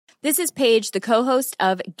This is Paige, the co-host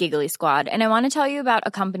of Giggly Squad, and I want to tell you about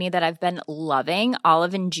a company that I've been loving,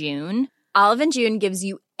 Olive & June. Olive & June gives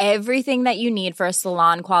you everything that you need for a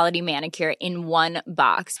salon-quality manicure in one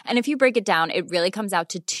box. And if you break it down, it really comes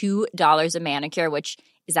out to $2 a manicure, which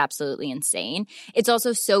is absolutely insane. It's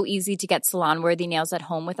also so easy to get salon-worthy nails at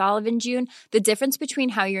home with Olive & June. The difference between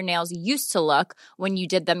how your nails used to look when you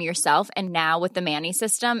did them yourself and now with the Mani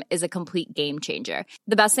system is a complete game changer.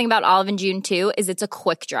 The best thing about Olive & June, too, is it's a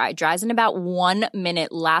quick dry. Dries in about 1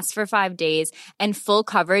 minute, lasts for 5 days, and full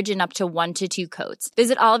coverage in up to 1 to 2 coats.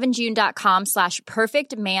 Visit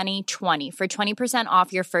oliveandjune.com/perfectmani20 for 20%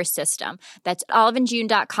 off your first system. That's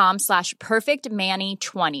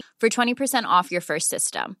oliveandjune.com/perfectmani20 for 20% off your first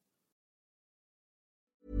system.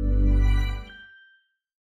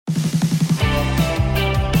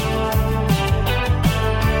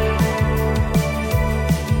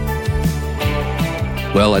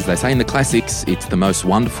 Well, as they say in the classics, it's the most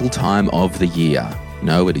wonderful time of the year.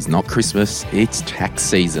 No, it is not Christmas, it's tax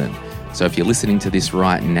season. So if you're listening to this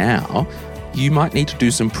right now, you might need to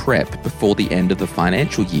do some prep before the end of the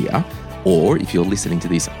financial year, or if you're listening to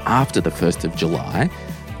this after the 1st of July,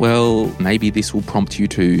 well, maybe this will prompt you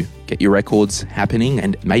to get your records happening,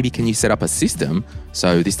 and maybe can you set up a system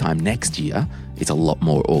so this time next year it's a lot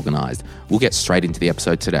more organised. We'll get straight into the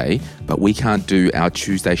episode today, but we can't do our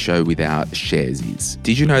Tuesday show without Sharesies.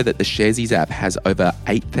 Did you know that the Sharesies app has over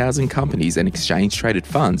 8,000 companies and exchange-traded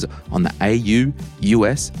funds on the AU,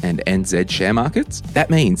 US and NZ share markets? That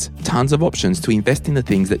means tons of options to invest in the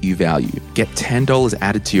things that you value. Get $10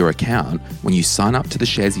 added to your account when you sign up to the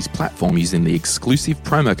Sharesies platform using the exclusive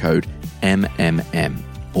promo code MMM.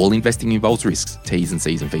 All investing involves risks. T's and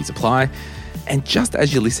C's and fees apply. And just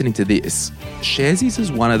as you're listening to this, Sharesies is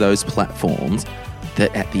one of those platforms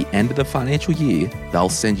that at the end of the financial year, they'll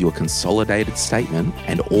send you a consolidated statement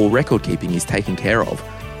and all record keeping is taken care of.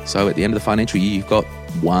 So at the end of the financial year, you've got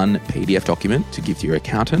one PDF document to give to your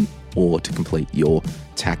accountant or to complete your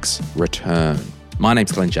tax return. My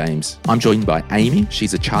name's Glenn James. I'm joined by Amy.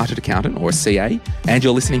 She's a chartered accountant or a CA. And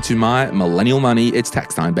you're listening to My Millennial Money. It's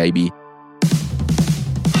tax time, baby.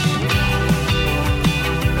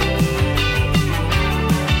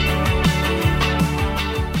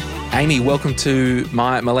 Amy, welcome to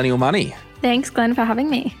My Millennial Money. Thanks, Glenn, for having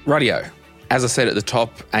me. Rightio. As I said at the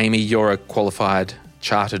top, Amy, you're a qualified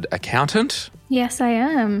chartered accountant. Yes, I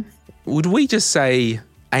am. Would we just say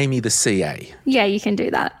Amy the CA? Yeah, you can do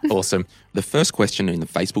that. Awesome. The first question in the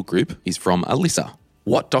Facebook group is from Alyssa.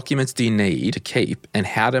 What documents do you need to keep and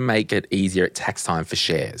how to make it easier at tax time for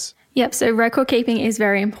shares? Yep, so record keeping is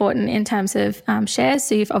very important in terms of shares.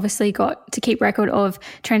 So you've obviously got to keep record of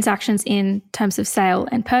transactions in terms of sale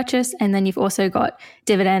and purchase, and then you've also got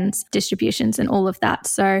dividends, distributions, and all of that.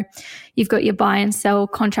 So you've got your buy and sell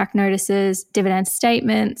contract notices, dividend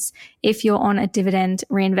statements. If you're on a dividend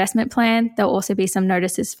reinvestment plan, there'll also be some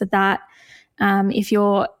notices for that. If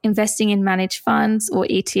you're investing in managed funds or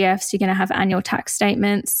ETFs, you're going to have annual tax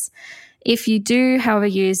statements. If you do, however,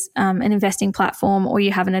 use an investing platform or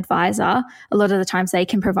you have an advisor, a lot of the times they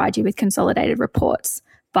can provide you with consolidated reports,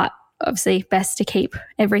 but obviously best to keep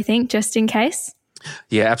everything just in case.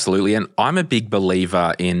 Yeah, absolutely. And I'm a big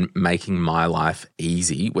believer in making my life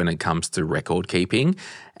easy when it comes to record keeping.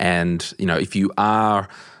 And, you know, if you are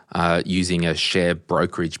using a share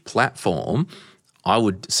brokerage platform, I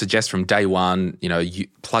would suggest from day one, you know, you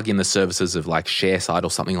plug in the services of like ShareSite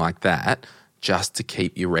or something like that, just to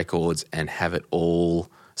keep your records and have it all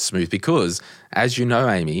smooth. Because, as you know,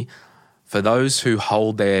 Amy, for those who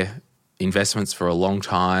hold their investments for a long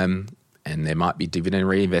time and there might be dividend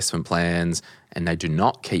reinvestment plans and they do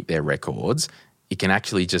not keep their records, it can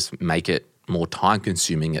actually just make it more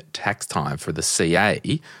time-consuming at tax time for the CA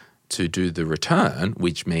to do the return,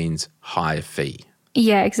 which means higher fee.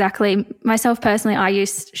 Yeah, exactly. Myself personally, I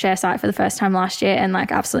used ShareSite for the first time last year and like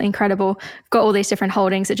absolutely incredible. Got all these different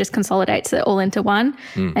holdings. It just consolidates it all into one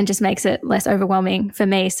and just makes it less overwhelming for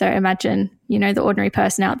me. So imagine, you know, the ordinary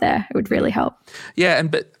person out there, it would really help. Yeah,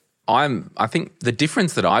 but I think the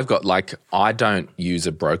difference that I've got, like I don't use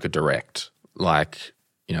a broker direct. Like,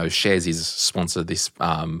 you know, Sharesies sponsor this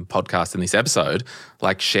podcast and this episode.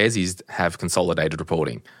 Like Sharesies have consolidated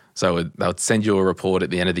reporting. So they'll send you a report at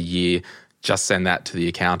the end of the year. Just send that to the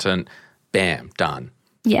accountant, bam, done.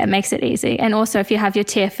 Yeah, it makes it easy. And also if you have your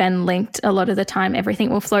TFN linked, a lot of the time everything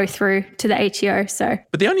will flow through to the ATO.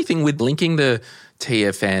 But the only thing with linking the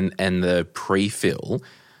TFN and the pre-fill,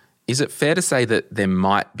 is it fair to say that there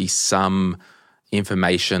might be some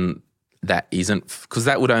information that isn't, because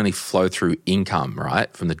that would only flow through income,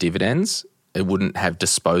 right, from the dividends? It wouldn't have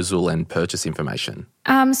disposal and purchase information.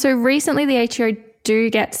 So recently the ATO do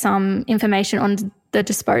get some information on the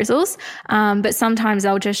disposals. But sometimes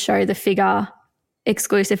they'll just show the figure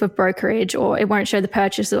exclusive of brokerage, or it won't show the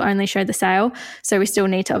purchase, it'll only show the sale. So we still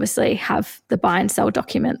need to obviously have the buy and sell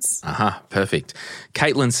documents. Perfect.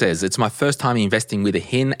 Caitlin says, it's my first time investing with a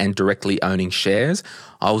HIN and directly owning shares.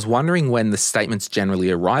 I was wondering when the statements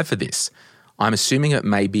generally arrive for this. I'm assuming it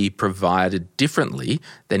may be provided differently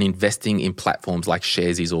than investing in platforms like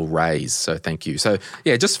Sharesies or Raise. So thank you. So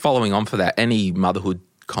yeah, just following on for that, any motherhood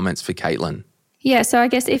comments for Caitlin? Yeah, so I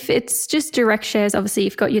guess if it's just direct shares, obviously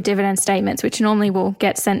you've got your dividend statements, which normally will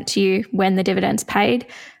get sent to you when the dividend's paid.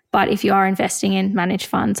 But if you are investing in managed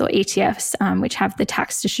funds or ETFs, which have the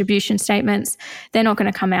tax distribution statements, they're not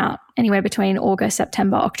going to come out anywhere between August,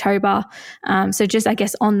 September, October. So just, I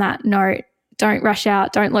guess, on that note, don't rush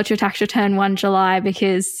out. Don't lodge your tax return 1 July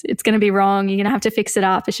because it's going to be wrong. You're going to have to fix it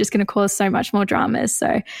up. It's just going to cause so much more dramas.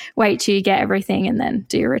 So wait till you get everything and then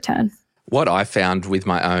do your return. What I found with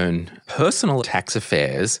my own personal tax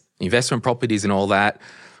affairs, investment properties and all that,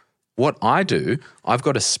 what I do, I've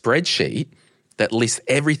got a spreadsheet that lists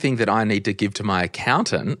everything that I need to give to my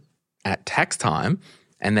accountant at tax time.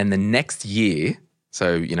 And then the next year,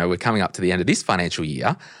 so, we're coming up to the end of this financial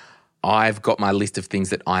year, I've got my list of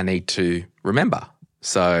things that I need to remember.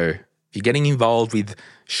 So if you're getting involved with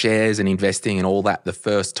shares and investing and all that the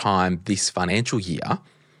first time this financial year,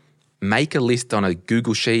 make a list on a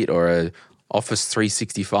Google Sheet or a Office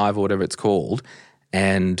 365 or whatever it's called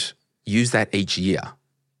and use that each year.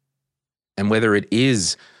 And whether it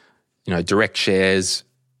is, direct shares,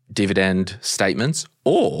 dividend statements,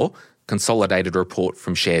 or consolidated report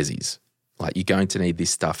from Sharesies, like you're going to need this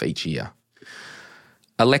stuff each year.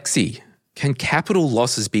 Alexi, can capital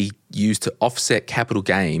losses be used to offset capital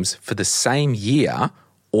gains for the same year,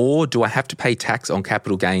 or do I have to pay tax on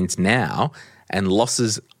capital gains now and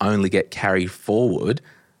losses only get carried forward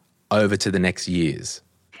over to the next years?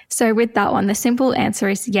 So with that one, the simple answer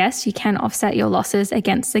is yes, you can offset your losses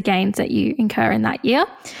against the gains that you incur in that year.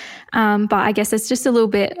 But I guess it's just a little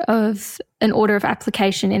bit of an order of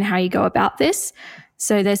application in how you go about this.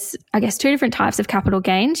 So there's, I guess, 2 different types of capital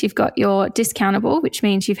gains. You've got your discountable, which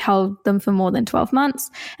means you've held them for more than 12 months,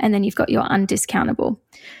 and then you've got your undiscountable.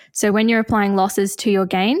 So when you're applying losses to your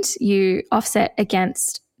gains, you offset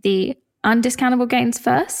against the undiscountable gains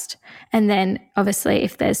first, and then obviously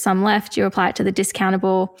if there's some left, you apply it to the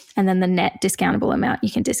discountable, and then the net discountable amount you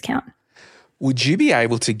can discount. Would you be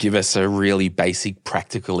able to give us a really basic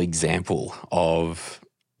practical example of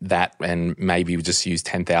that, and maybe we just use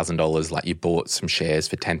 $10,000, like you bought some shares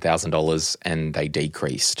for $10,000 and they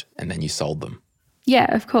decreased and then you sold them?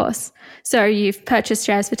 Yeah, of course. So you've purchased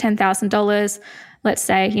shares for $10,000. Let's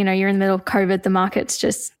say, you're in the middle of COVID, the market's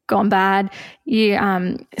just gone bad. You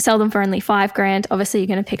sell them for only $5,000. Obviously, you're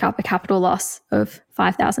going to pick up a capital loss of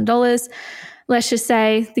 $5,000. Let's just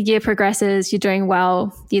say the year progresses, you're doing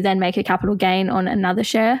well. You then make a capital gain on another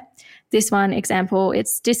share. This one example,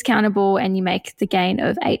 it's discountable and you make the gain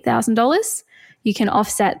of $8,000. You can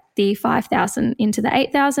offset the $5,000 into the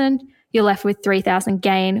 $8,000. You're left with $3,000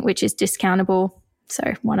 gain, which is discountable. So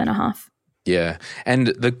 1.5. Yeah. And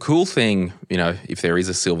the cool thing, if there is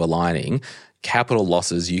a silver lining, capital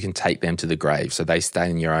losses, you can take them to the grave. So they stay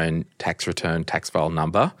in your own tax return, tax file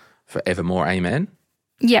number forevermore. Amen?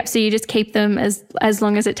 Yep. So you just keep them as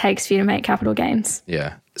long as it takes for you to make capital gains.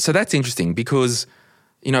 Yeah. So that's interesting because,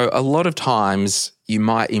 a lot of times you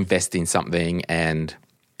might invest in something and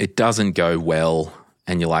it doesn't go well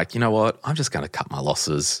and you're like, you know what, I'm just going to cut my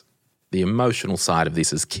losses. The emotional side of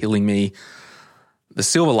this is killing me. The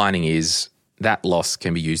silver lining is that loss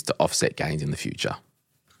can be used to offset gains in the future.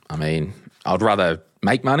 I mean, I'd rather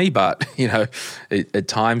make money, but, at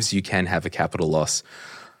times you can have a capital loss.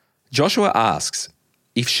 Joshua asks,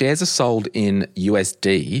 if shares are sold in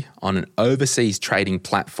USD on an overseas trading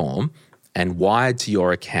platform and wired to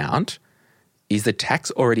your account, is the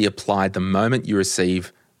tax already applied the moment you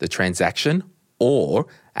receive the transaction or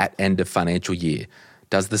at end of financial year?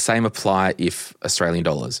 Does the same apply if Australian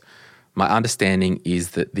dollars? My understanding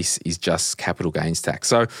is that this is just capital gains tax.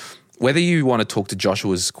 So whether you want to talk to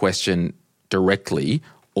Joshua's question directly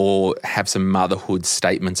or have some motherhood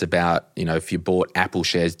statements about, if you bought Apple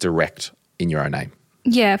shares direct in your own name.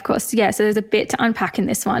 Yeah, of course. Yeah, so there's a bit to unpack in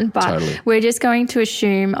this one, but Totally. We're just going to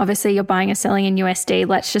assume, obviously, you're buying and selling in USD.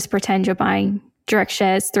 Let's just pretend you're buying direct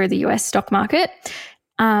shares through the US stock market,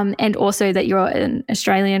 and also that you're an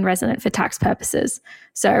Australian resident for tax purposes.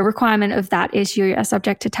 So a requirement of that is you are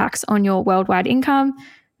subject to tax on your worldwide income,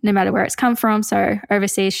 no matter where it's come from. So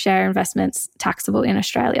overseas share investments taxable in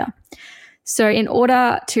Australia. So in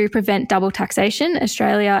order to prevent double taxation,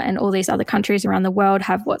 Australia and all these other countries around the world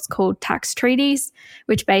have what's called tax treaties,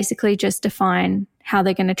 which basically just define how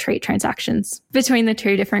they're going to treat transactions between the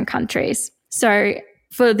two different countries. So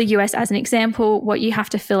for the US, as an example, what you have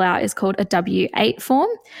to fill out is called a W-8 form.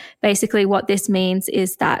 Basically, what this means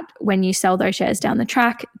is that when you sell those shares down the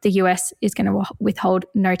track, the US is going to withhold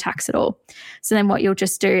no tax at all. So then what you'll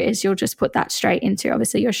just do is you'll just put that straight into,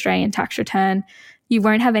 obviously, your Australian tax return. You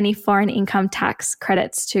won't have any foreign income tax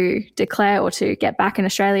credits to declare or to get back in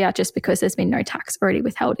Australia just because there's been no tax already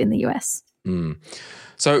withheld in the US.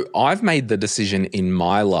 So I've made the decision in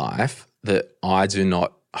my life that I do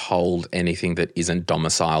not hold anything that isn't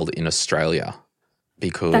domiciled in Australia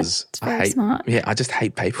because That's very smart. Yeah, I just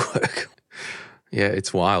hate paperwork. Yeah,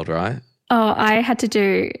 it's wild, right? Oh, I had to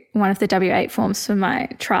do one of the W-8 forms for my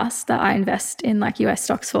trust that I invest in like US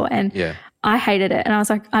stocks for, and I hated it. And I was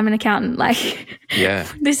like, I'm an accountant. Like,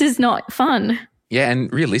 this is not fun. Yeah,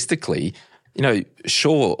 and realistically, you know,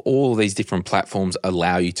 sure, all these different platforms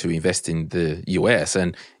allow you to invest in the US,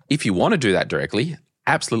 and if you want to do that directly,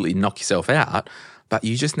 absolutely knock yourself out. But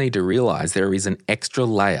you just need to realise there is an extra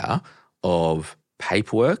layer of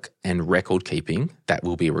paperwork and record keeping that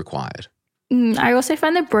will be required. I also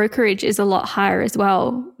find the brokerage is a lot higher as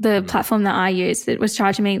well. The platform that I used, it was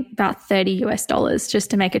charging me about $30 just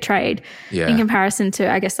to make a trade. Yeah. In comparison to,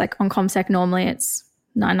 I guess, like on CommSec, normally it's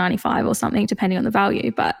 $9.95 or something, depending on the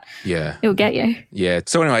value, but it'll get you. Yeah.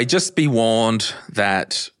 So anyway, just be warned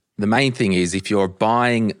that the main thing is if you're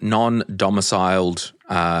buying non-domiciled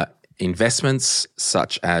investments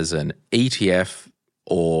such as an ETF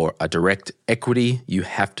or a direct equity, you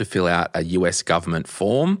have to fill out a US government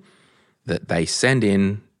form that they send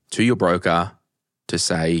in to your broker to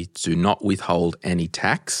say, do not withhold any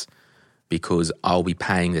tax because I'll be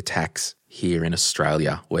paying the tax here in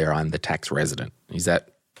Australia where I'm the tax resident. Is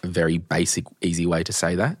that a very basic, easy way to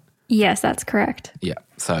say that? Yes, that's correct. Yeah.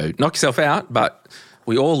 So knock yourself out, but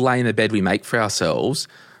we all lay in the bed we make for ourselves.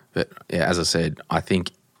 But yeah, as I said, I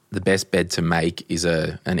think the best bed to make is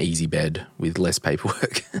an easy bed with less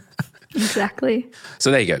paperwork. Exactly.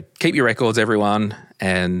 So there you go. Keep your records, everyone,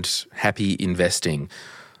 and happy investing.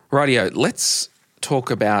 Rightio, let's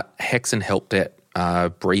talk about HECS and help debt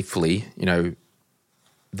briefly. You know,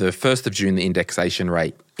 the 1st of June, the indexation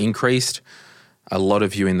rate increased. A lot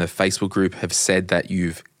of you in the Facebook group have said that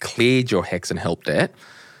you've cleared your HECS and help debt.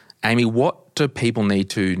 Amy, what do people need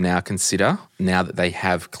to now consider now that they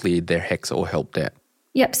have cleared their HECS or help debt?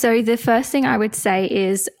 Yep. So the first thing I would say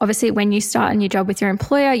is obviously when you start a new job with your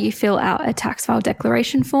employer, you fill out a tax file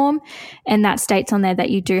declaration form, and that states on there that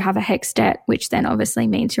you do have a HECS debt, which then obviously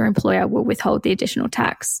means your employer will withhold the additional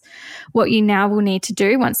tax. What you now will need to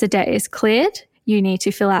do once the debt is cleared, you need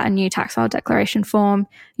to fill out a new tax file declaration form.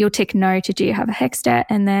 You'll tick no to do you have a HECS debt,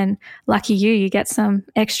 and then lucky you get some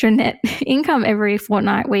extra net income every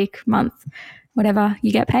fortnight, week, month, whatever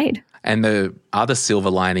you get paid. And the other silver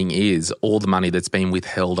lining is all the money that's been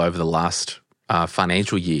withheld over the last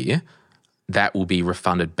financial year, that will be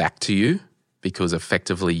refunded back to you because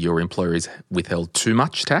effectively your employer has withheld too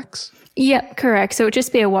much tax? Yep, correct. So it would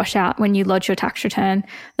just be a washout when you lodge your tax return.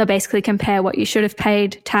 They'll basically compare what you should have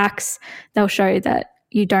paid tax. They'll show that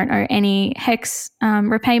you don't owe any HECS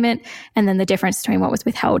repayment, and then the difference between what was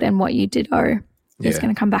withheld and what you did owe is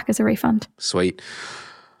going to come back as a refund. Sweet.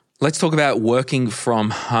 Let's talk about working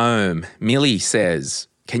from home. Millie says,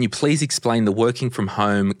 can you please explain the working from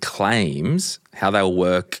home claims, how they'll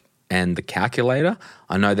work and the calculator?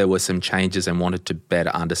 I know there were some changes and wanted to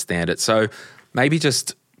better understand it. So maybe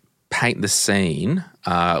just paint the scene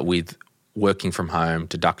with working from home,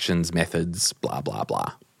 deductions, methods, blah, blah,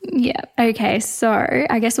 blah. Yeah. Okay. So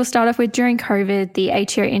I guess we'll start off with during COVID, the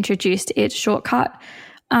ATO introduced its shortcut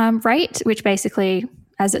rate, which basically,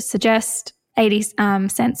 as it suggests, 80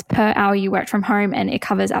 cents per hour you work from home, and it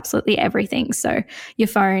covers absolutely everything. So your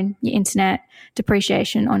phone, your internet,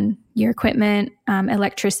 depreciation on your equipment,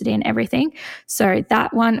 electricity and everything. So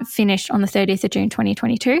that one finished on the 30th of June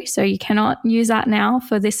 2022. So you cannot use that now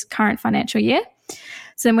for this current financial year.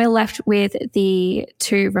 So then we're left with the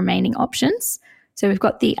two remaining options. So we've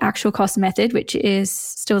got the actual cost method, which is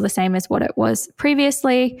still the same as what it was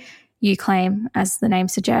previously. You claim, as the name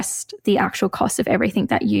suggests, the actual cost of everything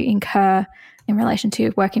that you incur in relation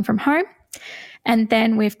to working from home. And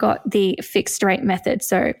then we've got the fixed rate method.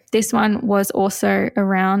 So this one was also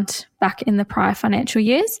around back in the prior financial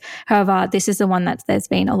years. However, this is the one that there's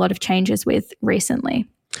been a lot of changes with recently.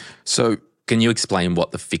 So can you explain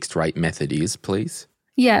what the fixed rate method is, please?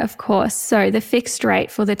 Yeah, of course. So the fixed rate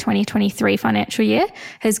for the 2023 financial year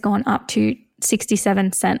has gone up to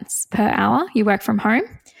 67 cents per hour you work from home.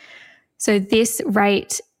 So this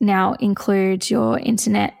rate now includes your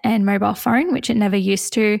internet and mobile phone, which it never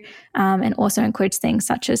used to, and also includes things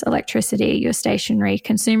such as electricity, your stationery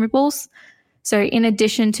consumables. So in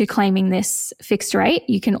addition to claiming this fixed rate,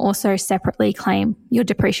 you can also separately claim your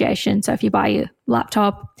depreciation. So if you buy your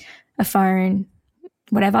laptop, a phone,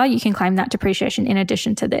 whatever, you can claim that depreciation in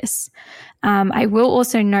addition to this. I will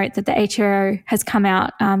also note that the HRO has come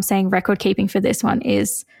out saying record keeping for this one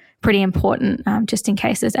is pretty important, just in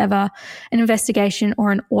case there's ever an investigation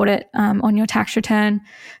or an audit on your tax return.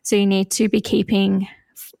 So you need to be keeping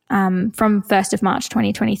from 1st of March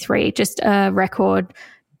 2023 just a record,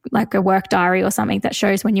 like a work diary or something that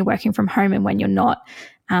shows when you're working from home and when you're not.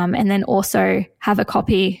 And then also have a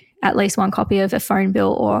copy, at least one copy of a phone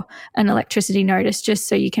bill or an electricity notice, just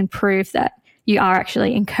so you can prove that you are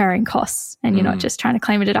actually incurring costs and you're not just trying to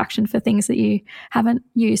claim a deduction for things that you haven't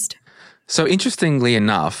used. So interestingly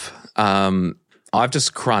enough, I've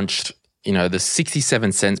just crunched, the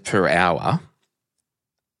 67 cents per hour.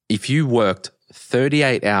 If you worked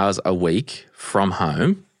 38 hours a week from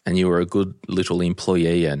home and you were a good little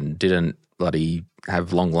employee and didn't bloody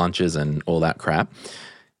have long lunches and all that crap,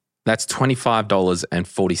 that's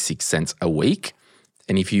 $25.46 a week.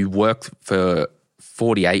 And if you worked for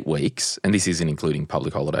 48 weeks, and this isn't including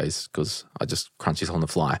public holidays because I just crunch this on the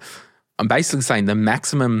fly, I'm basically saying the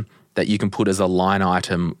maximum that you can put as a line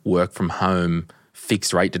item work from home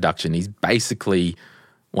fixed rate deduction is basically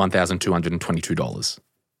 $1,222.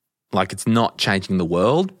 Like, it's not changing the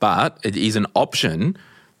world, but it is an option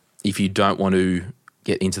if you don't want to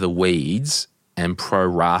get into the weeds and pro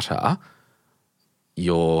rata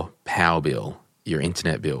your power bill, your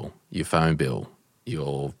internet bill, your phone bill,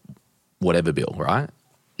 your whatever bill, right?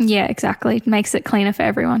 Yeah, exactly. It makes it cleaner for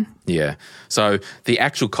everyone. Yeah. So the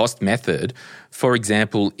actual cost method, for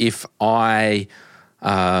example, if I,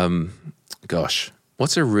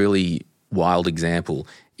 what's a really wild example?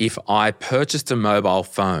 If I purchased a mobile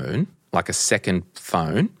phone, like a second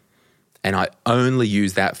phone, and I only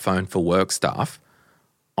use that phone for work stuff,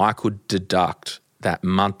 I could deduct that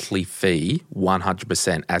monthly fee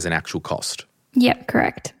 100% as an actual cost. Yep,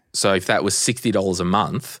 correct. So if that was $60 a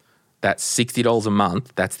month, that's $60 a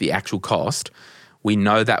month, that's the actual cost. We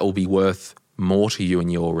know that will be worth more to you in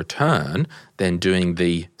your return than doing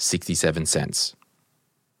the 67 cents.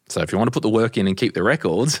 So if you want to put the work in and keep the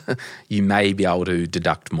records, you may be able to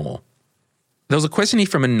deduct more. There was a question here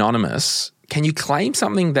from Anonymous. Can you claim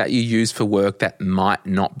something that you use for work that might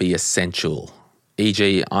not be essential?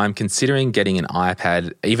 E.g., I'm considering getting an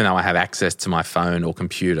iPad even though I have access to my phone or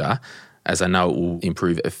computer, as I know it will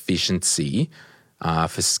improve efficiency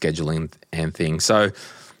for scheduling and things. So,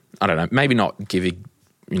 I don't know, maybe not giving,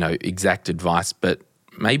 exact advice, but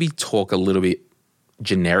maybe talk a little bit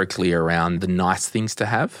generically around the nice things to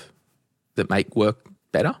have that make work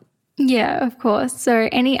better. Yeah, of course. So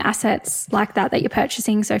any assets like that you're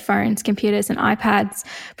purchasing, so phones, computers and iPads,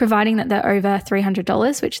 providing that they're over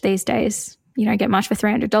 $300, which these days you don't get much for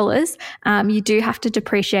 $300, you do have to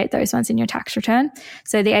depreciate those ones in your tax return.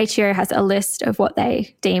 So the ATO has a list of what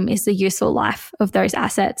they deem is the useful life of those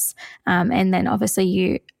assets. And then obviously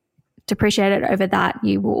you depreciate it over that.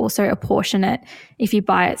 You will also apportion it if you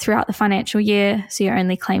buy it throughout the financial year. So you're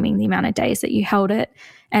only claiming the amount of days that you held it.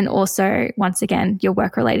 And also, once again, your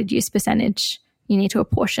work-related use percentage, you need to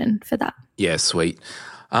apportion for that. Yeah, sweet.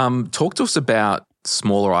 Talk to us about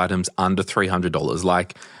smaller items under $300.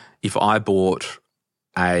 Like, if I bought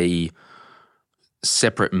a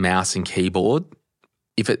separate mouse and keyboard,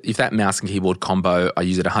 if that mouse and keyboard combo, I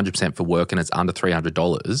use it 100% for work and it's under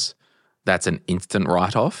 $300, that's an instant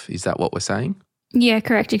write-off. Is that what we're saying? Yeah,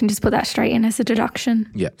 correct. You can just put that straight in as a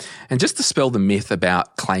deduction. Yeah. And just to dispel the myth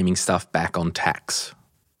about claiming stuff back on tax.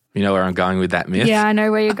 You know where I'm going with that myth? Yeah, I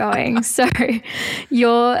know where you're going. So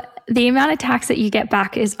the amount of tax that you get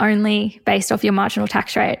back is only based off your marginal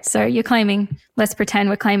tax rate. So you're claiming, let's pretend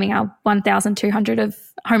we're claiming our $1,200 of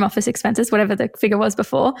home office expenses, whatever the figure was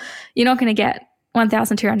before. You're not going to get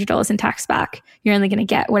 $1,200 in tax back. You're only going to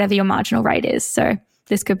get whatever your marginal rate is. So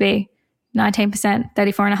this could be 19%,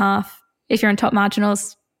 34.5%. If you're in top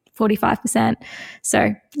marginals, 45%. So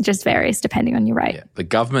it just varies depending on your rate. Yeah, the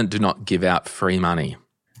government do not give out free money.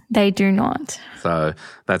 They do not. So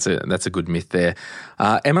that's a good myth there.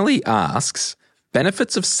 Emily asks,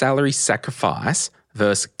 benefits of salary sacrifice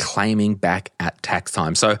versus claiming back at tax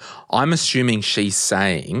time. So I'm assuming she's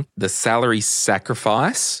saying the salary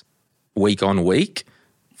sacrifice week on week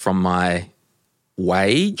from my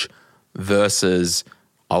wage versus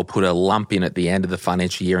I'll put a lump in at the end of the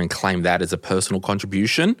financial year and claim that as a personal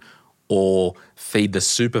contribution, or feed the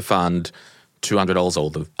super fund $200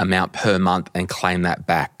 or the amount per month and claim that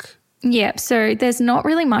back Yeah, so there's not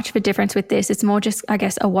really much of a difference with this. It's more just, I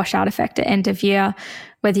guess, a washout effect at end of year,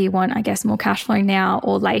 whether you want, I guess, more cash flow now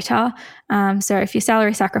or later. So if you're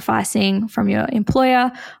salary sacrificing from your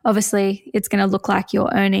employer, obviously it's going to look like you're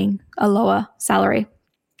earning a lower salary.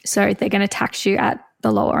 So they're going to tax you at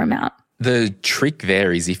the lower amount. The trick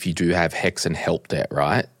there is if you do have HECS and HELP debt,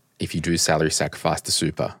 right? If you do salary sacrifice to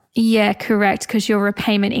super. Yeah, correct, because your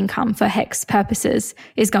repayment income for HECS purposes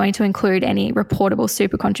is going to include any reportable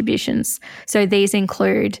super contributions. So these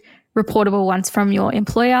include reportable ones from your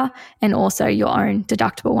employer and also your own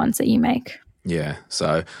deductible ones that you make. Yeah.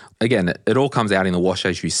 So again, it all comes out in the wash,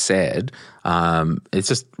 as you said. It's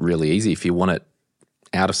just really easy. If you want it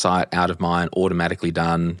out of sight, out of mind, automatically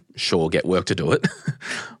done, sure, get work to do it.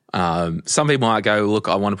 Some people might go, look,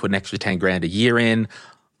 I want to put an extra 10 grand a year in.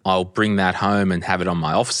 I'll bring that home and have it on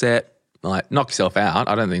my offset. Like, knock yourself out.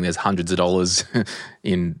 I don't think there's hundreds of dollars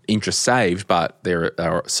in interest saved, but there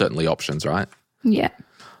are certainly options, right? Yeah.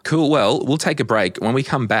 Cool. Well, we'll take a break. When we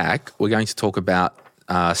come back, we're going to talk about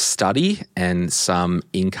study and some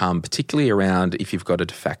income, particularly around if you've got a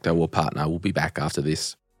de facto or partner. We'll be back after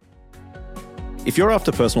this. If you're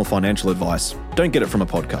after personal financial advice, don't get it from a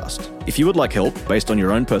podcast. If you would like help based on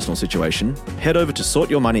your own personal situation, head over to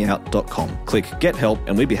sortyourmoneyout.com. Click Get Help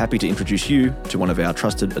and we'd be happy to introduce you to one of our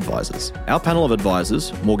trusted advisors. Our panel of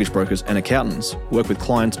advisors, mortgage brokers and accountants work with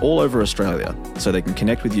clients all over Australia so they can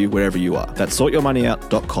connect with you wherever you are. That's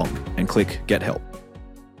sortyourmoneyout.com and click Get Help.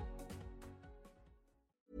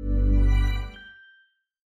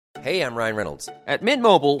 Hey, I'm Ryan Reynolds. At Mint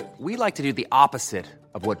Mobile, we like to do the opposite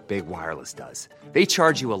of what Big Wireless does. They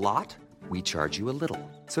charge you a lot, we charge you a little.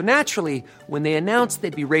 So naturally, when they announced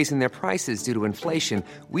they'd be raising their prices due to inflation,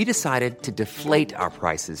 we decided to deflate our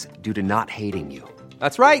prices due to not hating you.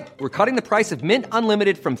 That's right. We're cutting the price of Mint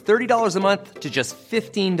Unlimited from $30 a month to just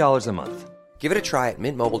 $15 a month. Give it a try at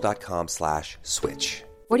mintmobile.com/switch.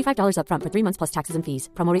 $45 up front for 3 months plus taxes and fees.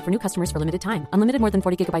 Promo rate for new customers for limited time. Unlimited more than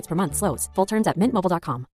 40 gigabytes per month. Slows full terms at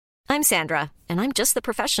mintmobile.com. I'm Sandra, and I'm just the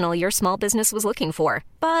professional your small business was looking for.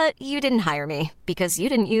 But you didn't hire me because you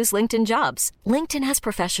didn't use LinkedIn Jobs. LinkedIn has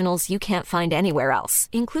professionals you can't find anywhere else,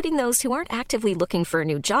 including those who aren't actively looking for a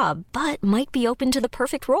new job, but might be open to the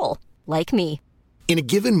perfect role, like me. In a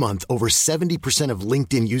given month, over 70% of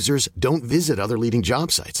LinkedIn users don't visit other leading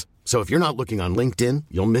job sites. So if you're not looking on LinkedIn,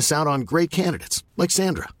 you'll miss out on great candidates like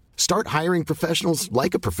Sandra. Start hiring professionals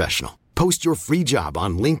like a professional. Post your free job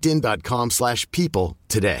on linkedin.com/people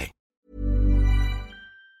today.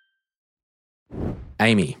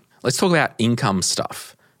 Amy, let's talk about income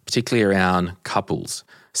stuff, particularly around couples.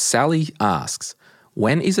 Sally asks,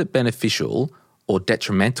 when is it beneficial or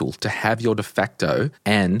detrimental to have your de facto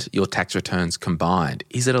and your tax returns combined?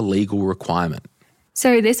 Is it a legal requirement?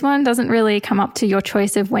 So this one doesn't really come up to your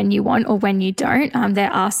choice of when you want or when you don't.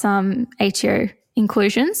 There are some ATO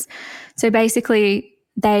inclusions. So basically,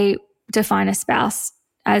 they define a spouse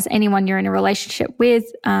as anyone you're in a relationship with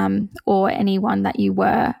or anyone that you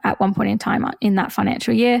were at one point in time in that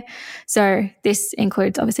financial year. So this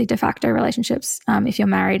includes obviously de facto relationships if you're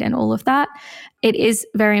married and all of that. It is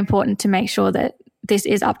very important to make sure that this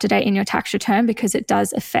is up to date in your tax return because it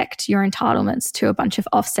does affect your entitlements to a bunch of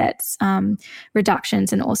offsets,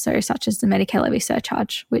 reductions, and also such as the Medicare levy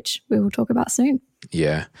surcharge, which we will talk about soon.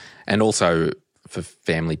 Yeah. And also for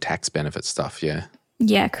family tax benefit stuff, yeah?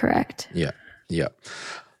 Yeah, correct. Yeah.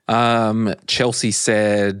 Chelsea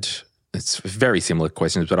said, it's very similar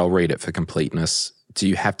questions, but I'll read it for completeness. Do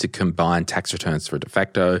you have to combine tax returns for a de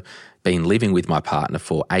facto? Been living with my partner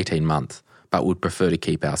for 18 months, but would prefer to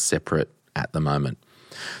keep ours separate at the moment.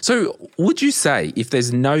 So would you say if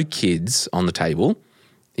there's no kids on the table,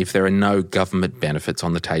 if there are no government benefits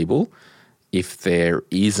on the table, if there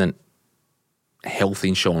isn't health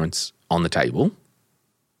insurance on the table,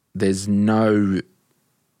 there's no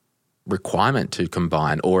requirement to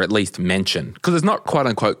combine or at least mention, because it's not quote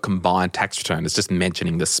unquote combined tax return, it's just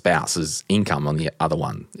mentioning the spouse's income on the other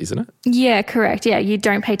one, isn't it? Yeah, correct. Yeah, you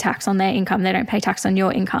don't pay tax on their income, they don't pay tax on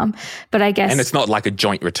your income. But I guess... And it's not like a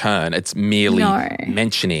joint return, it's merely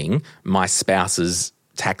mentioning my spouse's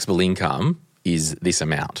taxable income is this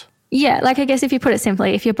amount. Yeah, like I guess if you put it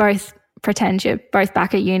simply, if you're both, pretend you're both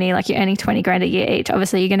back at uni, like you're earning 20 grand a year each,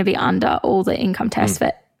 obviously you're going to be under all the income tests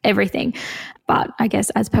for everything. But I guess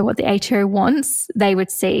as per what the ATO wants, they would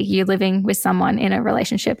see you living with someone in a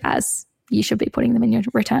relationship as you should be putting them in your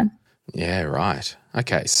return. Yeah, right.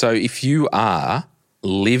 Okay, so if you are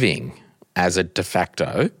living as a de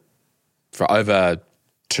facto for over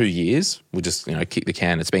 2 years, we'll just kick the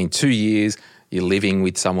can. It's been 2 years, you're living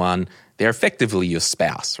with someone, they're effectively your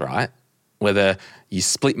spouse, right? Whether you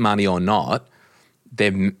split money or not,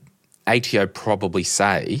 they're ATO probably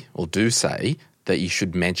say or do say that you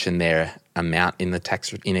should mention their amount in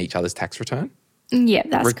each other's tax return? Yeah,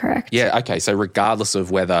 that's correct. Yeah, okay. So regardless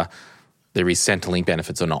of whether there is Centrelink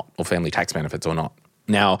benefits or not, or family tax benefits or not.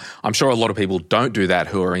 Now, I'm sure a lot of people don't do that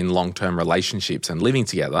who are in long-term relationships and living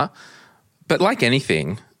together. But like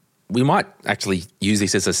anything, we might actually use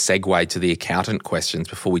this as a segue to the accountant questions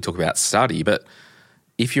before we talk about study. But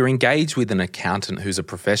if you're engaged with an accountant who's a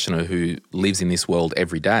professional who lives in this world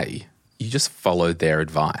every day, you just follow their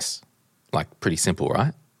advice. Like pretty simple,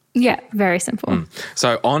 right? Yeah, very simple.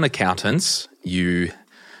 So on accountants, you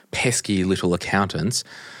pesky little accountants,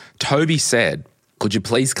 Toby said, could you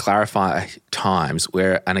please clarify times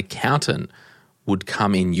where an accountant would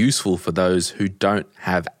come in useful for those who don't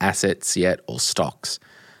have assets yet or stocks?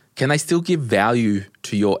 Can they still give value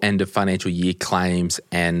to your end of financial year claims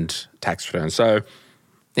and tax returns? So,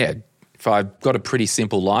 yeah, if I've got a pretty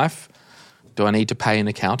simple life, do I need to pay an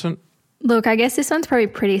accountant? Look, I guess this one's probably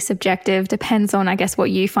pretty subjective. Depends on, I guess,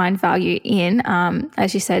 what you find value in.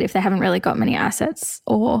 As you said, if they haven't really got many assets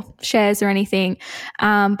or shares or anything.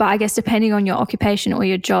 But I guess depending on your occupation or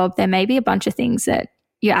your job, there may be a bunch of things that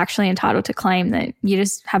you're actually entitled to claim that you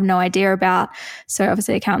just have no idea about. So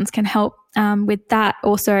obviously accountants can help with that.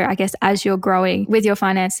 Also, I guess as you're growing with your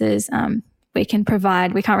finances, we can't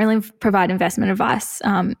really provide investment advice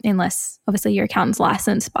unless obviously your accountant's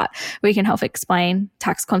licensed, but we can help explain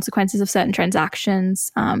tax consequences of certain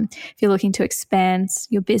transactions. If you're looking to expand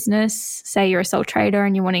your business, say you're a sole trader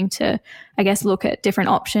and you're wanting to, I guess, look at different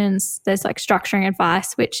options, there's like structuring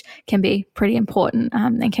advice, which can be pretty important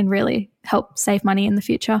and can really help save money in the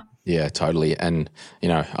future. Yeah, totally. And,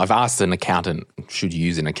 I've asked an accountant, should you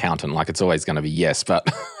use an accountant? Like it's always going to be yes, but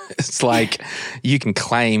it's like you can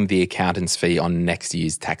claim the accountant's fee on next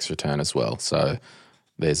year's tax return as well. So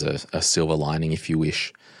there's a silver lining if you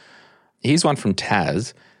wish. Here's one from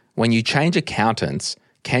Taz. When you change accountants,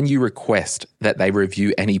 can you request that they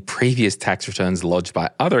review any previous tax returns lodged by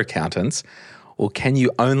other accountants, or can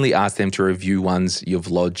you only ask them to review ones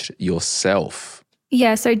you've lodged yourself?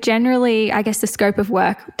 Yeah, so generally, I guess the scope of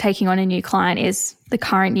work taking on a new client is the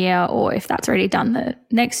current year, or if that's already done, the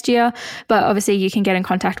next year. But obviously you can get in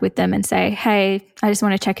contact with them and say, hey, I just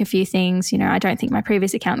want to check a few things. I don't think my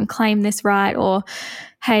previous accountant claimed this right. Or,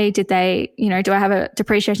 hey, did they, do I have a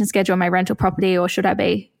depreciation schedule on my rental property, or should I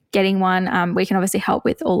be getting one? We can obviously help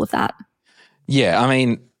with all of that. Yeah, I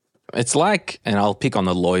mean, it's like, and I'll pick on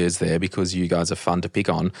the lawyers there because you guys are fun to pick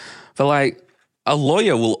on, but like, a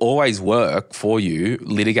lawyer will always work for you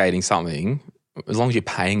litigating something as long as you're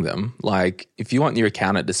paying them. Like if you want your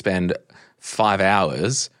accountant to spend 5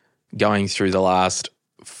 hours going through the last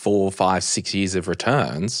 4, 5, 6 years of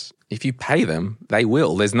returns, if you pay them, they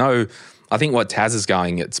will. I think what Taz is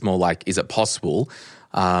going, it's more like, is it possible?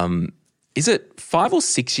 Is it 5 or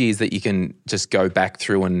 6 years that you can just go back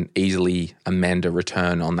through and easily amend a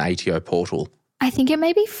return on the ATO portal? I think it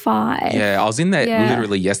may be 5. Yeah, I was in there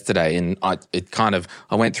literally yesterday and I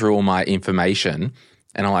went through all my information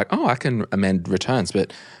and I'm like, oh, I can amend returns.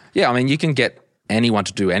 But yeah, I mean, you can get anyone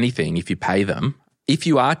to do anything if you pay them. If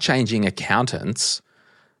you are changing accountants,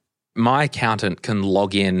 my accountant can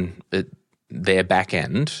log in at their back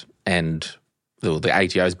end and the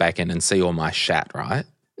ATO's back end and see all my shat, right?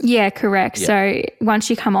 Yeah, correct. Yeah. So once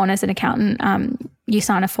you come on as an accountant, you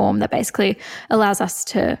sign a form that basically allows us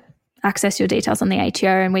to access your details on the ATO,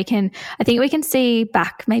 and I think we can see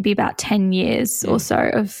back maybe about 10 years or so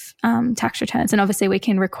of tax returns. And obviously we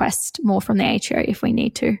can request more from the ATO if we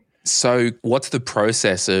need to. So what's the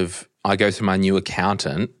process of, I go to my new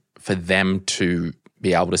accountant for them to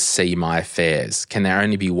be able to see my affairs? Can there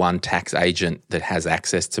only be one tax agent that has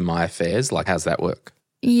access to my affairs? Like, how's that work?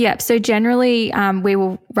 Yep. So generally we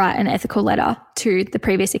will write an ethical letter to the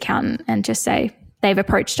previous accountant and just say, they've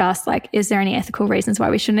approached us, like, is there any ethical reasons why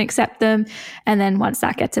we shouldn't accept them? And then once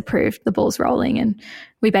that gets approved, the ball's rolling and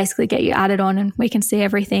we basically get you added on and we can see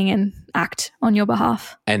everything and act on your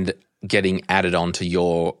behalf. And getting added onto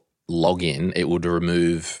your login, it would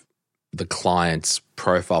remove the client's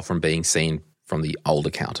profile from being seen from the old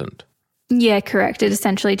accountant. Yeah, correct. It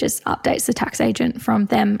essentially just updates the tax agent from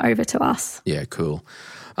them over to us. Yeah, cool.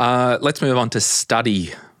 Let's move on to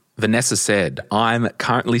study. Vanessa said, I'm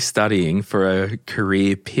currently studying for a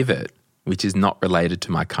career pivot, which is not related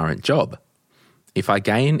to my current job. If I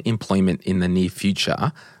gain employment in the near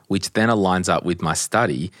future, which then aligns up with my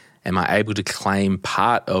study, am I able to claim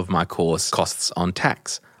part of my course costs on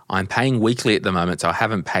tax? I'm paying weekly at the moment, so I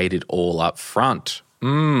haven't paid it all up front.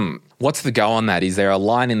 What's the go on that? Is there a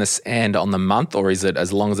line in the sand on the month, or is it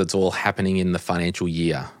as long as it's all happening in the financial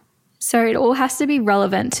year? So it all has to be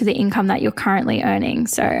relevant to the income that you're currently earning.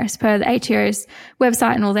 So as per the ATO's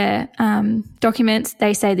website and all their documents,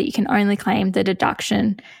 they say that you can only claim the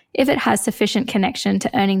deduction if it has sufficient connection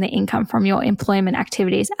to earning the income from your employment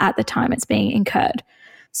activities at the time it's being incurred.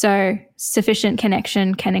 So sufficient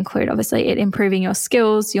connection can include obviously it improving your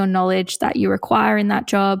skills, your knowledge that you require in that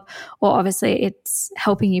job, or obviously it's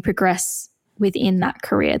helping you progress within that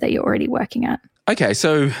career that you're already working at. Okay,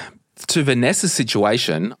 so to Vanessa's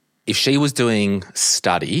situation, if she was doing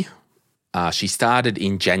study, she started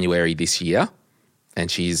in January this year and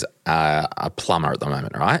she's a plumber at the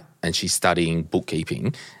moment, right? And she's studying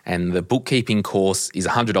bookkeeping, and the bookkeeping course is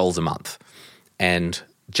 $100 a month. And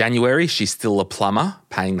January, she's still a plumber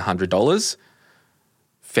paying the $100.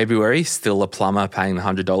 February, still a plumber paying the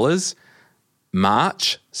 $100.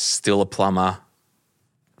 March, still a plumber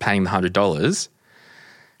paying the $100.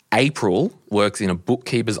 April, works in a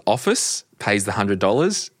bookkeeper's office, pays the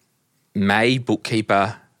 $100. May,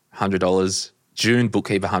 bookkeeper, $100. June,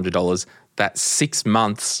 bookkeeper, $100. That's 6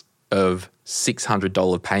 months of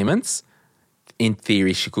 $600 payments. In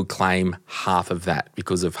theory, she could claim half of that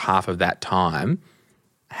because of half of that time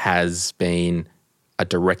has been a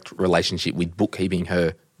direct relationship with bookkeeping,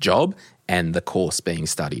 her job, and the course being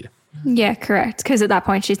studied. Yeah, correct. Because at that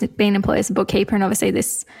point, she's been employed as a bookkeeper, and obviously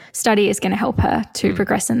this study is going to help her to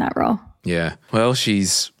progress in that role. Yeah. Well,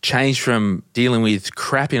 she's changed from dealing with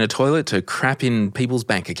crap in a toilet to crap in people's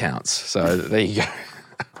bank accounts. So there you go.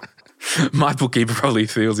 My bookkeeper probably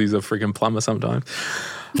feels he's a freaking plumber sometimes.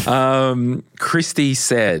 Christy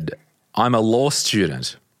said, I'm a law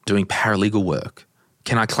student doing paralegal work.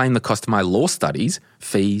 Can I claim the cost of my law studies,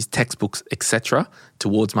 fees, textbooks, etc.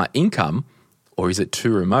 towards my income, or is it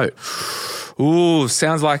too remote? Ooh,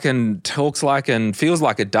 sounds like and talks like and feels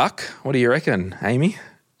like a duck. What do you reckon, Amy?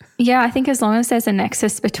 Yeah, I think as long as there's a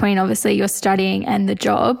nexus between obviously your studying and the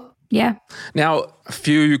job, yeah. Now, a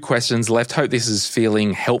few questions left. Hope this is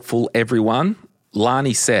feeling helpful, everyone.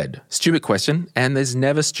 Lani said, stupid question, and there's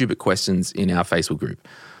never stupid questions in our Facebook group,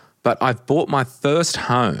 but I've bought my first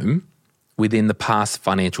home within the past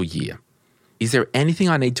financial year. Is there anything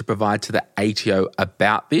I need to provide to the ATO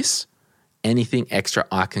about this? Anything extra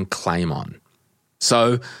I can claim on?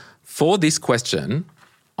 So for this question,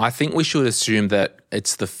 I think we should assume that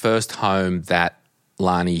it's the first home that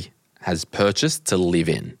Lani has purchased to live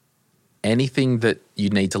in. Anything that you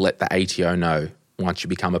need to let the ATO know once you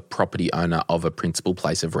become a property owner of a principal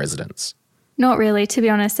place of residence? Not really, to be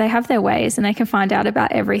honest. They have their ways and they can find out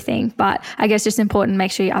about everything. But I guess just important,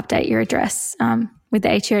 make sure you update your address with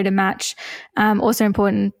the ATO to match. Also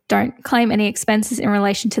important, don't claim any expenses in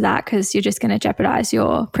relation to that because you're just going to jeopardize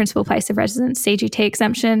your principal place of residence CGT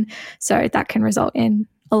exemption. So that can result in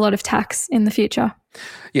a lot of tax in the future.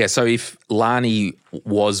 Yeah, so if Lani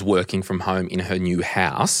was working from home in her new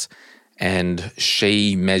house and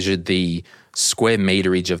she measured the square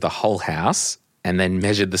meterage of the whole house and then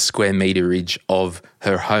measured the square meterage of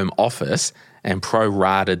her home office and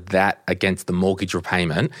prorated that against the mortgage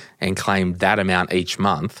repayment and claimed that amount each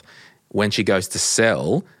month, when she goes to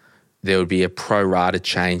sell, there would be a prorated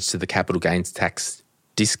change to the capital gains tax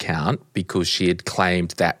discount because she had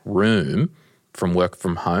claimed that room from work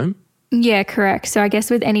from home. Yeah, correct. So I guess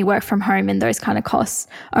with any work from home and those kind of costs,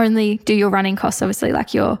 only do your running costs, obviously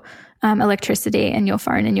like your electricity and your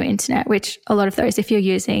phone and your internet, which a lot of those, if you're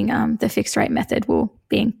using the fixed rate method, will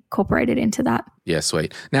be incorporated into that. Yeah,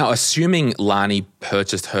 sweet. Now, assuming Lani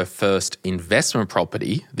purchased her first investment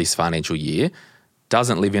property this financial year,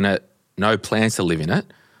 doesn't live in it, no plans to live in it,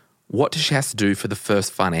 what does she have to do for the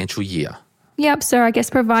first financial year? Yep. So I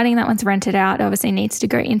guess providing that one's rented out obviously needs to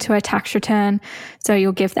go into a tax return. So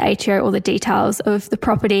you'll give the ATO all the details of the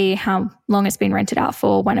property, how long it's been rented out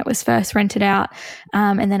for, when it was first rented out.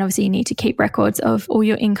 And then obviously you need to keep records of all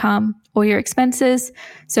your income, all your expenses.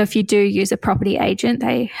 So if you do use a property agent,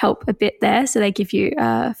 they help a bit there. So they give you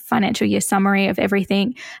a financial year summary of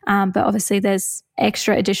everything. But obviously there's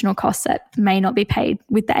extra additional costs that may not be paid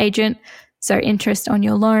with the agent. So interest on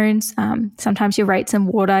your loans, sometimes your rates and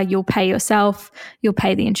water, you'll pay yourself, you'll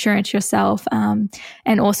pay the insurance yourself. And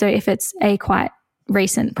also if it's a quite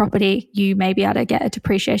recent property, you may be able to get a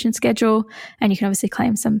depreciation schedule and you can obviously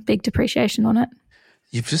claim some big depreciation on it.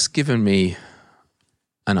 You've just given me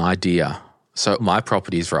an idea. So my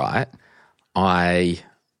property's right. I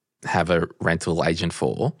have a rental agent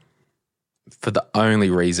for the only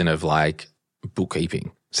reason of like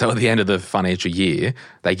bookkeeping. So at the end of the financial year,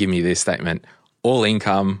 they give me this statement, all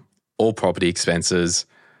income, all property expenses,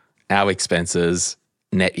 our expenses,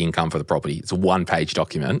 net income for the property. It's a one-page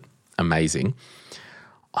document. Amazing.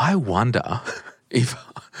 I wonder if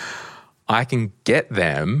I can get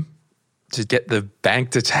them to get the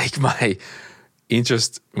bank to take my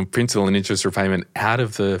interest, principal and interest repayment out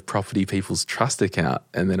of the property people's trust account,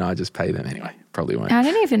 and then I just pay them anyway. Probably won't. I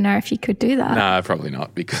don't even know if you could do that. No, probably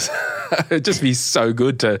not, because it'd just be so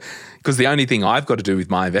good because the only thing I've got to do with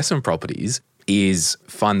my investment properties is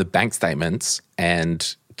find the bank statements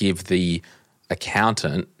and give the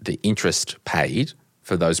accountant the interest paid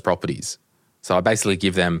for those properties. So I basically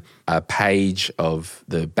give them a page of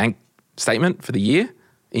the bank statement for the year,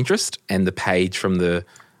 interest, and the page from the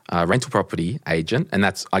rental property agent, and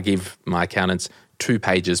I give my accountants 2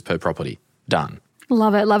 pages per property. Done.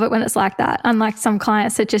 Love it when it's like that. Unlike some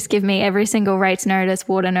clients that just give me every single rates notice,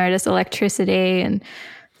 water notice, electricity, and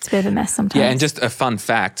it's a bit of a mess sometimes. Yeah, and just a fun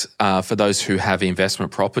fact for those who have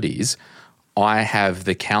investment properties, I have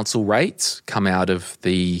the council rates come out of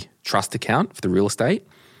the trust account for the real estate.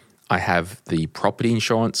 I have the property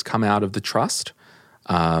insurance come out of the trust.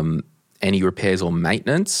 Any repairs or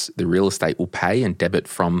maintenance, the real estate will pay and debit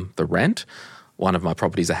from the rent. One of my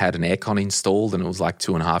properties, I had an aircon installed and it was like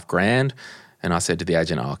 $2,500. And I said to the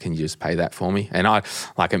agent, can you just pay that for me? And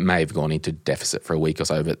it may have gone into deficit for a week or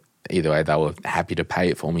so, but either way, they were happy to pay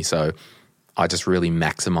it for me. So I just really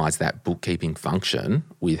maximise that bookkeeping function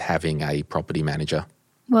with having a property manager.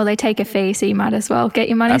 Well, they take a fee, so you might as well get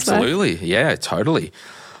your money's worth. Absolutely. Yeah, totally.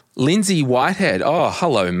 Lindsay Whitehead. Oh,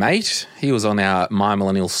 hello, mate. He was on our My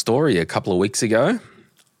Millennial Story a couple of weeks ago.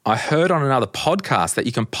 I heard on another podcast that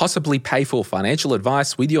you can possibly pay for financial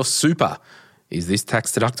advice with your super. Is this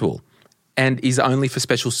tax deductible? And is only for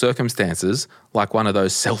special circumstances like one of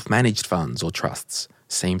those self-managed funds or trusts?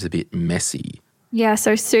 Seems a bit messy. Yeah,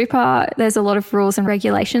 so super, there's a lot of rules and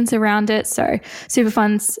regulations around it. So super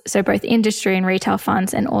funds, so both industry and retail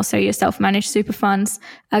funds and also your self-managed super funds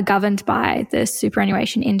are governed by the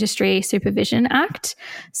Superannuation Industry Supervision Act.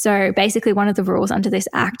 So basically one of the rules under this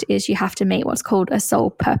act is you have to meet what's called a sole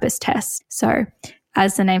purpose test. So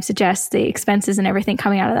as the name suggests, the expenses and everything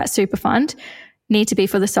coming out of that super fund need to be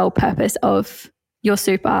for the sole purpose of your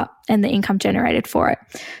super and the income generated for it.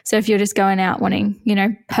 So if you're just going out wanting,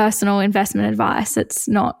 personal investment advice, it's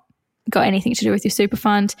not got anything to do with your super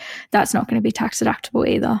fund, that's not going to be tax deductible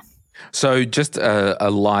either. So just a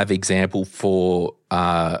live example for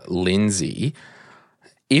Lindsay.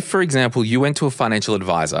 If, for example, you went to a financial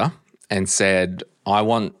advisor and said, I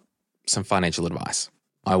want some financial advice.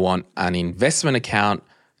 I want an investment account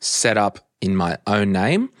set up in my own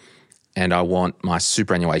name and I want my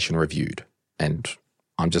superannuation reviewed. And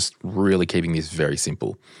I'm just really keeping this very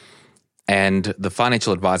simple. And the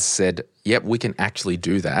financial advisor said, yep, we can actually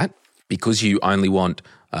do that because you only want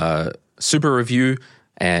a super review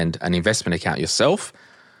and an investment account yourself.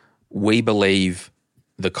 We believe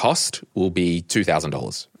the cost will be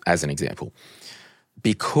 $2,000 as an example.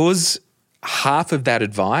 Because half of that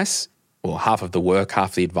advice, or half of the work,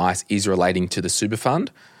 half the advice is relating to the super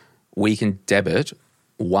fund, we can debit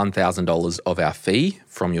 $1,000 of our fee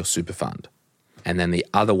from your super fund. And then the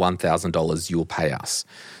other $1,000 you'll pay us.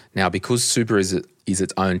 Now, because super is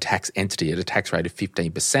its own tax entity at a tax rate of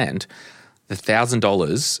 15%, the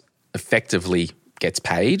 $1,000 effectively gets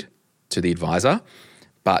paid to the advisor.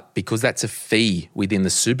 But because that's a fee within the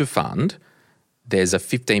super fund, there's a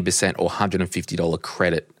 15% or $150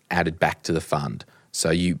 credit added back to the fund. So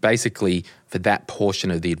you basically, for that portion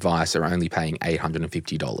of the advice, are only paying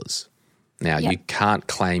 $850. Now, You can't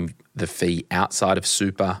claim the fee outside of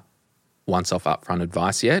super once-off upfront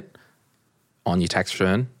advice yet on your tax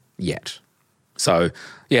return yet. So,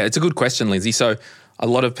 yeah, it's a good question, Lindsay. So a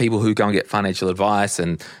lot of people who go and get financial advice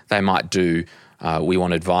and they might do, we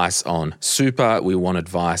want advice on super, we want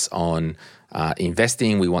advice on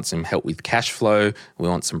investing, we want some help with cash flow, we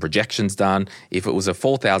want some projections done. If it was a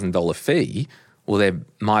 $4,000 fee, well, they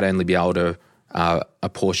might only be able to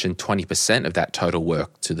apportion 20% of that total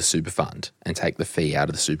work to the super fund and take the fee out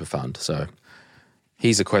of the super fund. So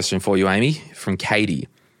here's a question for you, Amy, from Katie.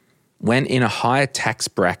 When in a higher tax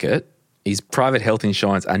bracket, is private health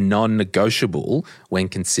insurance a non-negotiable when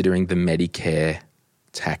considering the Medicare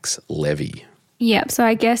tax levy? Yep. So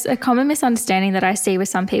I guess a common misunderstanding that I see with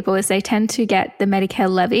some people is they tend to get the Medicare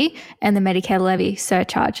levy and the Medicare levy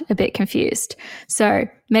surcharge a bit confused. So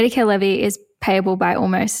Medicare levy is payable by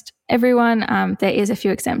almost everyone. There is a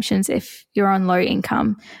few exemptions if you're on low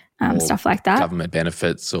income, stuff like that. Government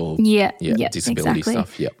benefits or disability exactly.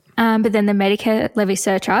 stuff. Yep. But then the Medicare levy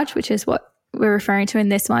surcharge, which is what we're referring to in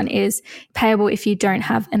this one, is payable if you don't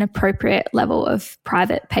have an appropriate level of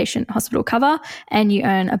private patient hospital cover and you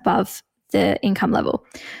earn above the income level.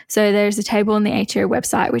 So there's a table on the ATO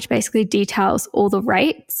website which basically details all the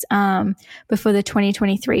rates. Before the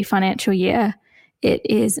 2023 financial year, it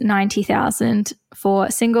is $90,000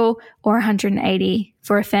 for single or $180,000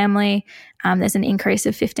 for a family, there's an increase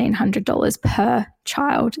of $1,500 per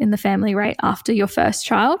child in the family rate after your first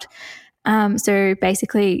child. So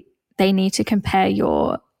basically, they need to compare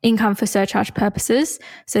your income for surcharge purposes.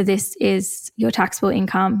 So this is your taxable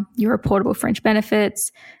income, your reportable fringe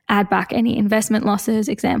benefits, add back any investment losses,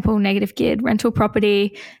 example, negative geared rental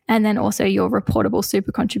property, and then also your reportable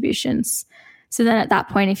super contributions. So then at that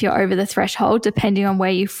point, if you're over the threshold, depending on where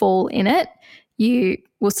you fall in it, you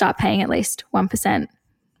will start paying at least 1%,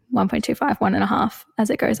 1.25, 1.5 as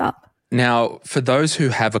it goes up. Now, for those who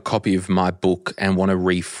have a copy of my book and want a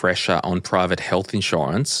refresher on private health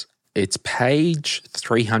insurance, it's page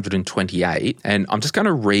 328, and I'm just going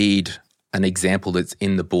to read an example that's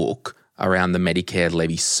in the book around the Medicare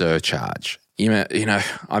levy surcharge. You know,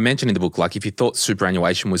 I mentioned in the book, like if you thought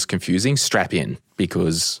superannuation was confusing, strap in,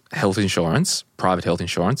 because health insurance, private health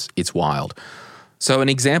insurance, it's wild. So an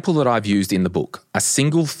example that I've used in the book, a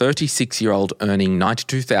single 36-year-old earning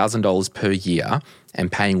 $92,000 per year and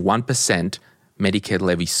paying 1% Medicare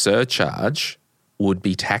levy surcharge would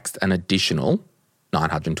be taxed an additional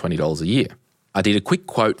 $920 a year. I did a quick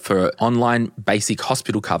quote for online basic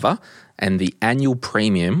hospital cover, and the annual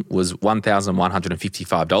premium was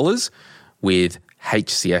 $1,155 with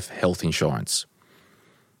HCF health insurance.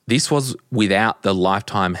 This was without the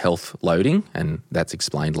lifetime health loading, and that's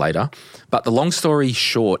explained later. But the long story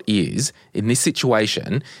short is, in this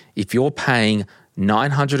situation, if you're paying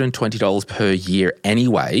 $920 per year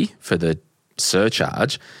anyway for the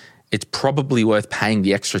surcharge, it's probably worth paying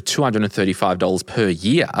the extra $235 per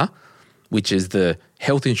year, which is the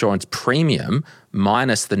health insurance premium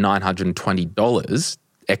minus the $920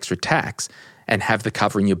 extra tax, and have the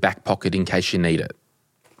cover in your back pocket in case you need it.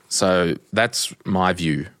 So that's my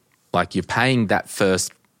view. Like, you're paying that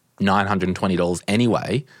first $920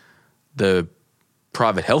 anyway. The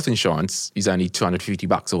private health insurance is only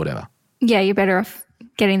 $250 or whatever. Yeah, you're better off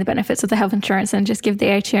getting the benefits of the health insurance and just give the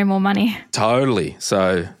ATO more money. Totally.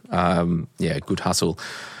 So, good hustle.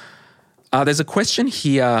 There's a question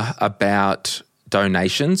here about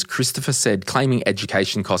donations. Christopher said, claiming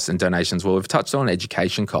education costs and donations. Well, we've touched on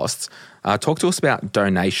education costs. Talk to us about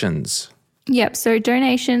donations. Yep. So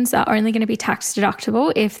donations are only going to be tax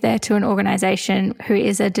deductible if they're to an organisation who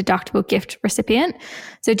is a deductible gift recipient.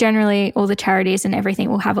 So generally, all the charities and everything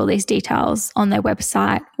will have all these details on their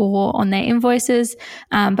website or on their invoices.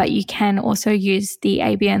 But you can also use the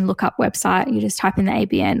ABN lookup website. You just type in the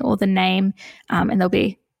ABN or the name, and there'll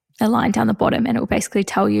be a line down the bottom, and it will basically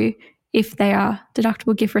tell you if they are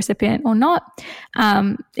deductible gift recipient or not.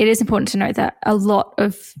 It is important to note that a lot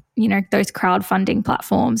of, those crowdfunding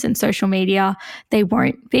platforms and social media, they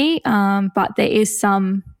won't be, but there is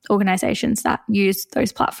some organisations that use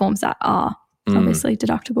those platforms that are obviously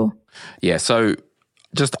deductible. Yeah, so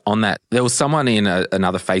just on that, there was someone in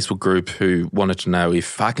another Facebook group who wanted to know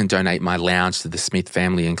if I can donate my lounge to the Smith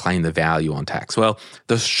family and claim the value on tax. Well,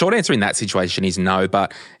 the short answer in that situation is no,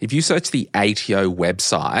 but if you search the ATO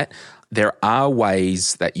website, there are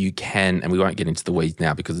ways that you can, and we won't get into the weeds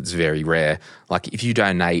now because it's very rare, like if you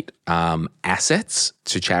donate assets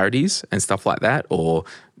to charities and stuff like that, or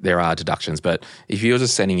there are deductions. But if you're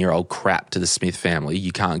just sending your old crap to the Smith family,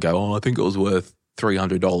 you can't go, I think it was worth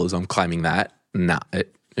 $300, I'm claiming that. No,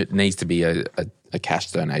 it needs to be a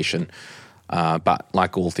cash donation. But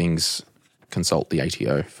like all things, consult the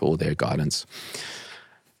ATO for their guidance.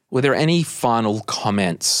 Were there any final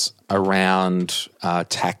comments around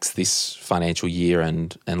tax this financial year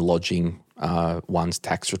and lodging one's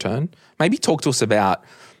tax return? Maybe talk to us about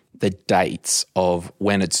the dates of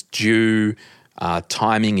when it's due,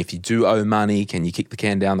 timing, if you do owe money, can you kick the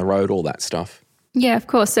can down the road, all that stuff. Yeah, of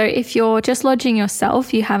course. So if you're just lodging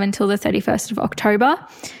yourself, you have until the 31st of October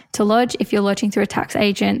to lodge. If you're lodging through a tax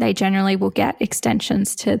agent, they generally will get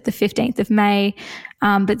extensions to the 15th of May.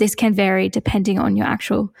 But this can vary depending on your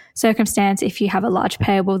actual circumstance. If you have a large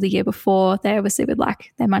payable the year before, they obviously would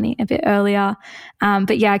like their money a bit earlier.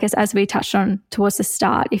 But yeah, I guess as we touched on towards the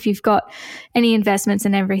start, if you've got any investments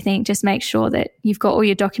and everything, just make sure that you've got all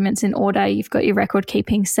your documents in order, you've got your record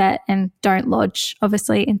keeping set, and don't lodge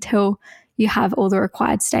obviously until you have all the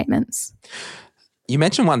required statements. You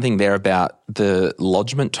mentioned one thing there about the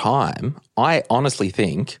lodgement time. I honestly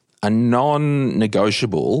think a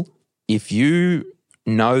non-negotiable, if you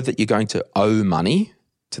know that you're going to owe money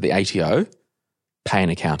to the ATO, pay an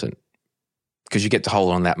accountant, because you get to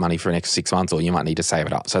hold on that money for an extra 6 months, or you might need to save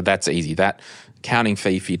it up. So that's easy. That accounting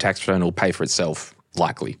fee for your tax return will pay for itself,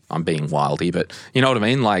 likely. I'm being wild here, but you know what I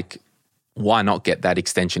mean? Like, why not get that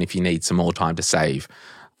extension if you need some more time to save?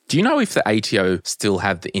 Do you know if the ATO still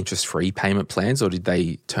have the interest-free payment plans, or did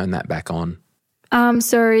they turn that back on?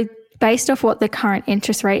 So based off what the current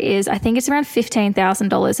interest rate is, I think it's around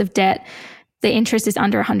 $15,000 of debt. The interest is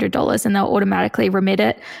under $100 and they'll automatically remit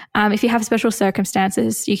it. If you have special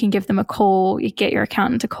circumstances, you can give them a call, you get your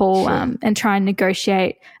accountant to call and try and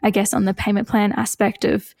negotiate, I guess, on the payment plan aspect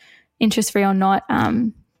of interest-free or not.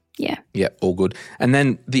 Yeah, all good. And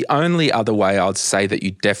then the only other way I'd say that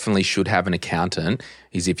you definitely should have an accountant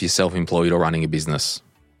is if you're self-employed or running a business.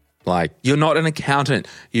 Like, you're not an accountant,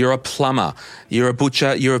 you're a plumber, you're a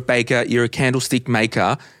butcher, you're a baker, you're a candlestick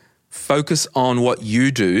maker. Focus on what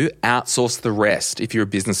you do, outsource the rest if you're a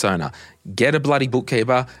business owner. Get a bloody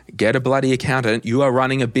bookkeeper, get a bloody accountant. You are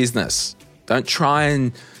running a business. Don't try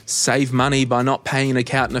and save money by not paying an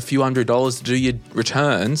accountant a few $100s to do your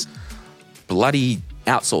returns. Bloody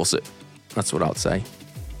outsource it. That's what I'd say.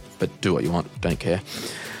 But do what you want, don't care.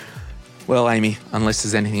 Well, Amy, unless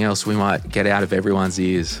there's anything else, we might get out of everyone's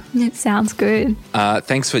ears. It sounds good.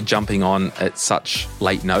 Thanks for jumping on at such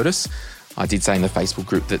late notice. I did say in the Facebook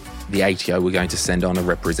group that the ATO were going to send on a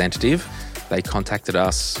representative. They contacted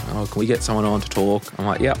us. Oh, can we get someone on to talk? I'm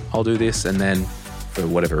like, yep, I'll do this. And then for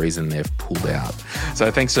whatever reason, they've pulled out. So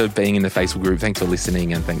thanks for being in the Facebook group. Thanks for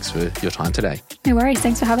listening and thanks for your time today. No worries.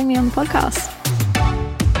 Thanks for having me on the podcast.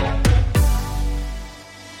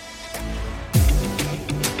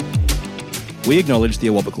 We acknowledge the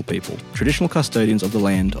Awabakal people, traditional custodians of the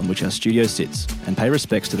land on which our studio sits, and pay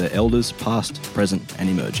respects to their elders past, present and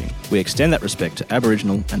emerging. We extend that respect to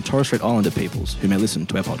Aboriginal and Torres Strait Islander peoples who may listen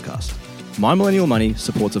to our podcast. My Millennial Money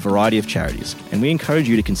supports a variety of charities, and we encourage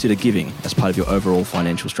you to consider giving as part of your overall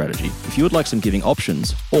financial strategy. If you would like some giving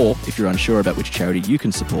options, or if you're unsure about which charity you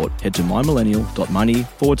can support, head to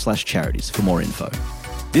mymillennial.money/charities for more info.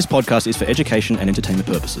 This podcast is for education and entertainment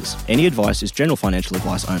purposes. Any advice is general financial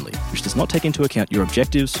advice only, which does not take into account your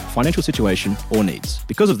objectives, financial situation, or needs.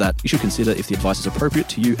 Because of that, you should consider if the advice is appropriate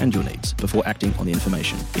to you and your needs before acting on the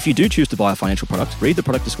information. If you do choose to buy a financial product, read the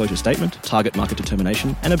product disclosure statement, target market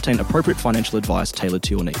determination, and obtain appropriate financial advice tailored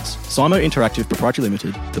to your needs. Simo Interactive Proprietary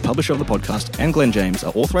Limited, the publisher of the podcast, and Glenn James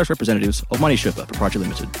are authorised representatives of Money Sherpa Proprietary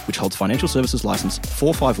Limited, which holds financial services license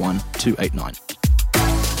 451289.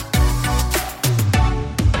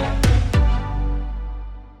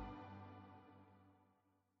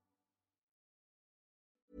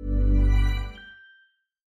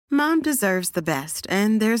 Mom deserves the best,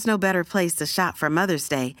 and there's no better place to shop for Mother's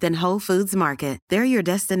Day than Whole Foods Market. They're your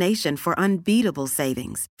destination for unbeatable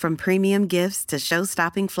savings, from premium gifts to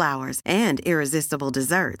show-stopping flowers and irresistible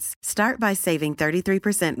desserts. Start by saving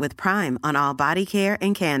 33% with Prime on all body care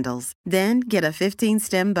and candles. Then get a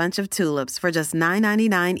 15-stem bunch of tulips for just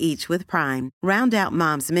 $9.99 each with Prime. Round out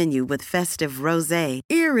Mom's menu with festive rosé,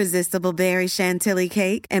 irresistible berry chantilly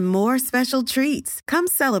cake, and more special treats. Come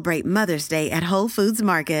celebrate Mother's Day at Whole Foods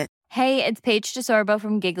Market. Hey, it's Paige DeSorbo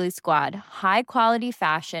from Giggly Squad. High quality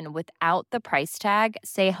fashion without the price tag.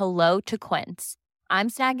 Say hello to Quince. I'm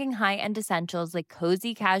snagging high-end essentials like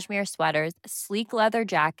cozy cashmere sweaters, sleek leather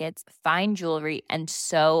jackets, fine jewelry, and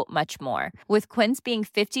so much more. With Quince being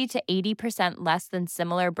 50 to 80% less than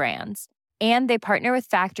similar brands. And they partner with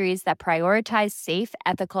factories that prioritize safe,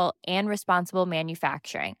 ethical, and responsible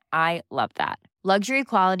manufacturing. I love that. Luxury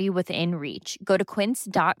quality within reach. Go to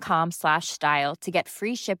quince.com/style to get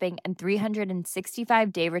free shipping and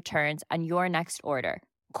 365-day returns on your next order.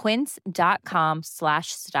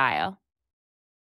 Quince.com/style.